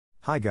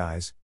Hi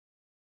guys.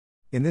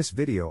 In this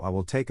video I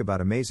will take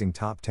about amazing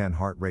top 10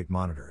 heart rate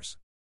monitors.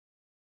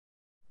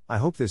 I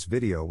hope this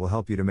video will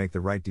help you to make the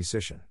right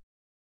decision.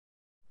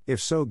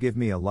 If so, give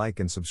me a like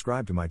and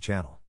subscribe to my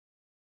channel.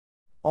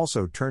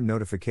 Also turn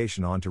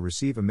notification on to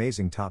receive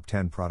amazing top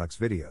 10 products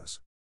videos.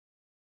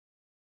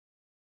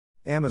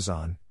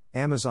 Amazon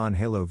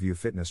Halo View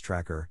Fitness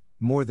Tracker,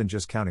 more than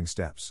just counting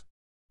steps.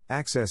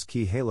 Access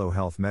key Halo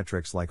health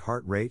metrics like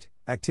heart rate,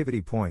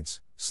 activity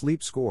points,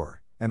 sleep score,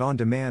 and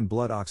on-demand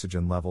blood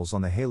oxygen levels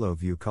on the Halo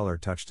View Color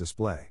Touch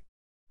display.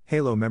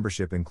 Halo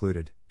membership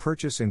included.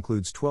 Purchase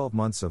includes 12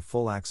 months of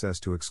full access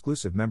to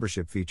exclusive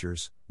membership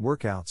features,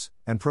 workouts,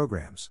 and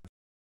programs.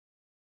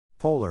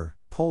 Polar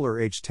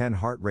H10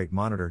 Heart Rate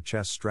Monitor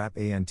Chest Strap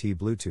ANT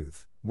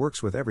Bluetooth,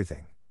 works with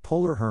everything.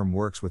 Polar HRM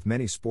works with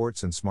many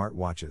sports and smart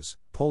watches,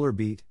 Polar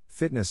Beat,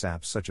 fitness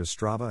apps such as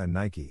Strava and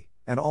Nike,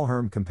 and all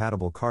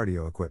HRM-compatible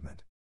cardio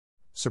equipment.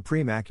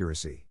 Supreme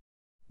accuracy.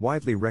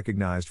 Widely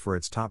recognized for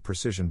its top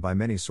precision by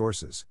many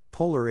sources,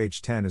 Polar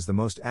H10 is the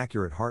most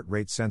accurate heart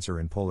rate sensor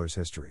in Polar's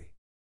history.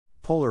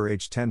 Polar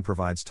H10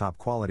 provides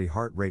top-quality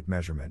heart rate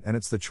measurement, and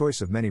it's the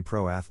choice of many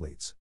pro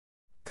athletes.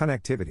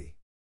 Connectivity.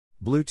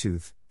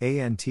 Bluetooth,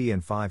 ANT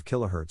and 5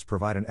 kHz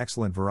provide an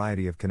excellent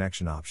variety of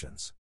connection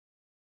options.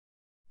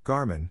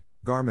 Garmin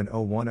 010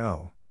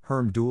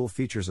 HRM-Dual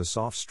features a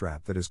soft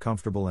strap that is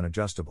comfortable and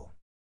adjustable.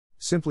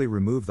 Simply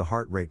remove the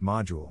heart rate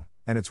module,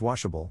 and it's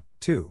washable,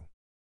 too.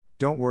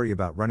 Don't worry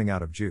about running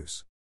out of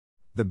juice.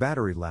 The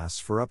battery lasts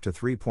for up to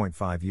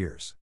 3.5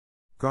 years.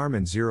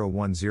 Garmin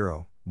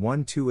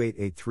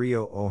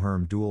 010-128830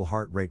 HRM-Dual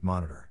Heart Rate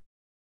Monitor.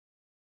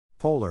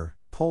 Polar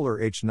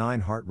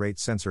H9 Heart Rate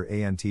Sensor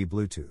ANT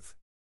Bluetooth.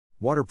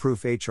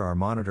 Waterproof HR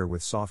monitor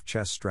with soft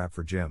chest strap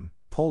for gym,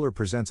 Polar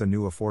presents a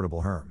new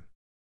affordable HRM.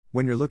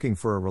 When you're looking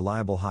for a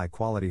reliable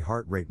high-quality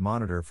heart rate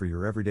monitor for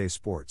your everyday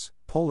sports,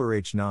 Polar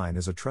H9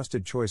 is a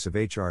trusted choice of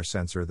HR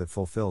sensor that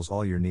fulfills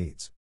all your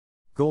needs.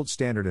 Gold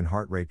standard in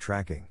heart rate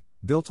tracking,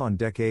 built on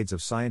decades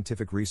of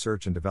scientific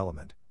research and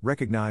development,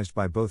 recognized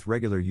by both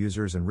regular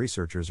users and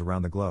researchers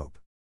around the globe.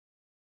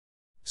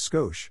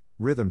 Scosche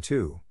Rhythm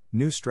 2,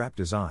 new strap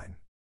design.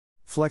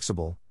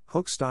 Flexible,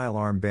 hook-style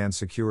armband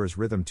secures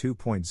Rhythm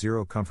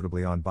 2.0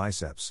 comfortably on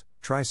biceps,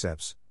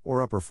 triceps,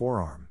 or upper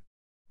forearm.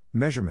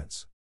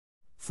 Measurements: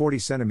 40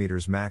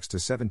 cm max to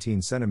 17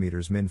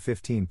 cm min,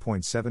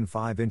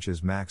 15.75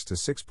 inches max to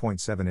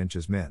 6.7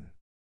 inches min.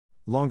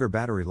 Longer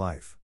battery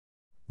life.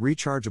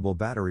 Rechargeable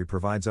battery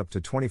provides up to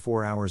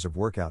 24 hours of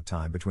workout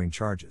time between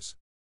charges.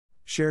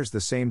 Shares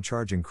the same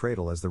charging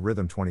cradle as the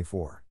Rhythm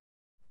 24.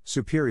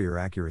 Superior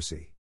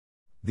accuracy.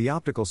 The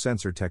optical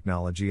sensor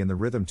technology in the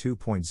Rhythm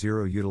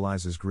 2.0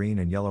 utilizes green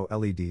and yellow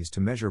LEDs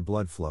to measure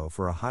blood flow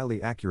for a highly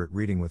accurate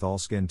reading with all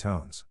skin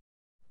tones.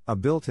 A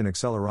built-in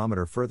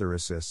accelerometer further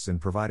assists in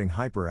providing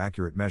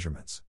hyper-accurate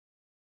measurements.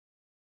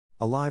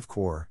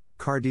 AliveCo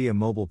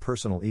KardiaMobile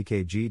Personal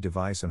EKG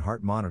Device and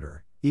Heart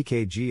Monitor,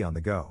 EKG on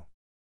the go.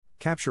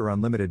 Capture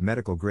unlimited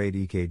medical-grade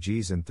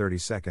EKGs in 30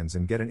 seconds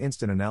and get an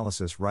instant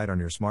analysis right on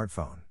your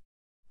smartphone.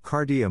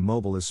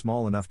 KardiaMobile is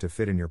small enough to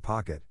fit in your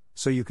pocket,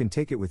 so you can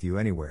take it with you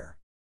anywhere.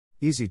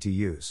 Easy to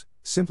use,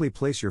 simply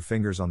place your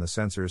fingers on the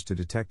sensors to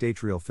detect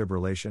atrial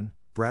fibrillation,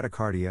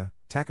 bradycardia,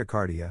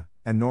 tachycardia,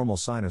 and normal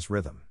sinus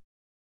rhythm.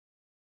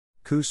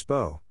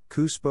 CooSpo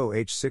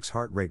H6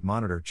 Heart Rate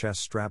Monitor Chest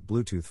Strap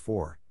Bluetooth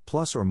 4,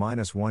 plus or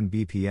minus 1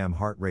 BPM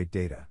heart rate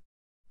data.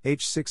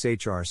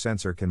 H6 HR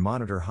sensor can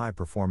monitor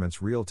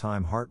high-performance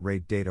real-time heart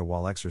rate data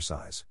while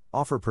exercise,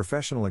 offer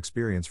professional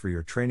experience for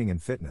your training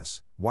and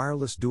fitness,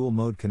 wireless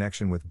dual-mode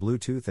connection with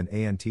Bluetooth and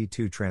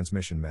ANT2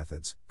 transmission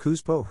methods.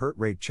 CooSpo Heart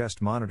Rate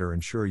Chest Monitor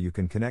ensure you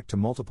can connect to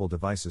multiple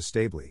devices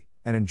stably,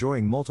 and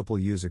enjoying multiple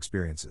use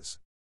experiences.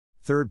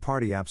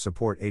 Third-party app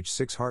support.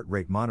 H6 Heart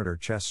Rate Monitor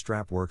Chest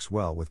Strap works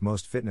well with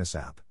most fitness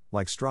app,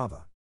 like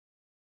Strava.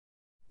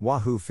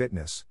 Wahoo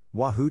Fitness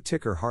Wahoo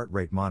TICKR Heart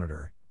Rate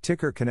Monitor.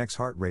 TICKR connects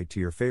heart rate to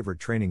your favorite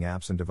training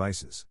apps and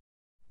devices.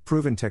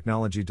 Proven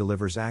technology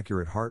delivers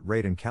accurate heart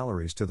rate and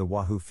calories to the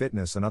Wahoo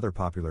Fitness and other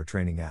popular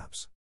training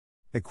apps.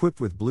 Equipped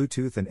with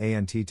Bluetooth and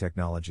ANT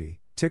technology,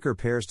 TICKR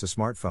pairs to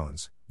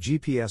smartphones,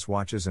 GPS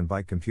watches and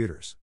bike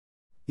computers.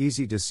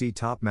 Easy to see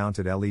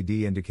top-mounted LED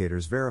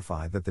indicators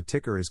verify that the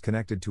TICKR is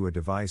connected to a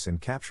device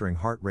and capturing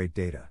heart rate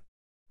data.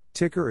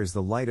 TICKR is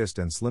the lightest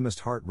and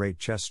slimmest heart rate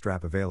chest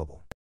strap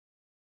available.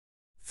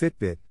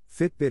 Fitbit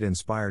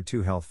Inspire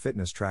 2 Health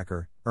Fitness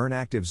Tracker. Earn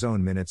active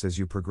zone minutes as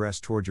you progress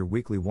toward your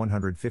weekly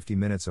 150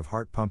 minutes of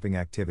heart-pumping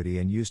activity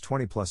and use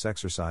 20+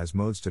 exercise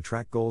modes to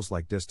track goals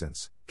like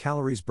distance,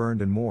 calories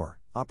burned and more.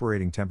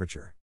 Operating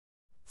temperature: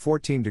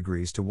 14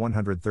 degrees to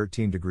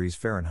 113 degrees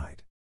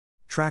Fahrenheit.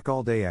 Track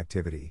all-day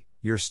activity,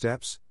 your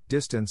steps,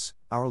 distance,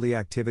 hourly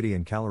activity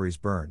and calories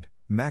burned.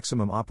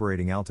 Maximum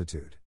operating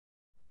altitude: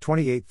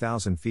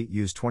 28,000 feet.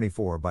 Use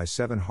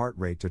 24/7 heart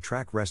rate to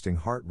track resting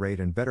heart rate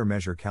and better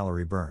measure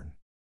calorie burn.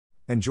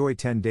 Enjoy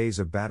 10 days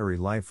of battery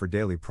life for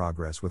daily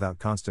progress without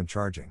constant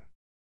charging.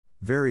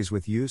 Varies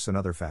with use and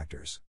other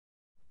factors.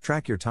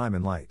 Track your time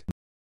in light.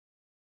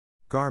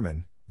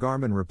 Garmin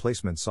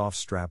Replacement Soft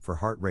Strap for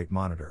Heart Rate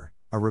Monitor,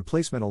 A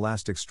replacement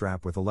elastic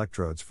strap with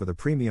electrodes for the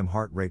premium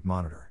heart rate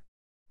monitor.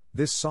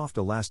 This soft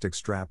elastic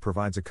strap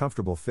provides a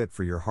comfortable fit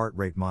for your heart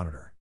rate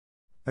monitor.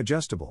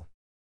 Adjustable.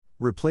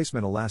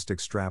 Replacement elastic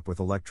strap with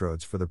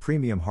electrodes for the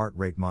premium heart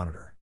rate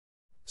monitor.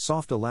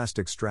 Soft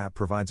elastic strap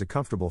provides a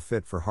comfortable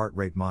fit for heart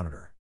rate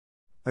monitor.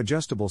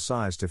 Adjustable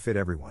size to fit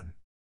everyone.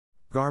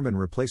 Garmin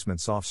replacement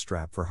soft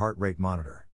strap for heart rate monitor.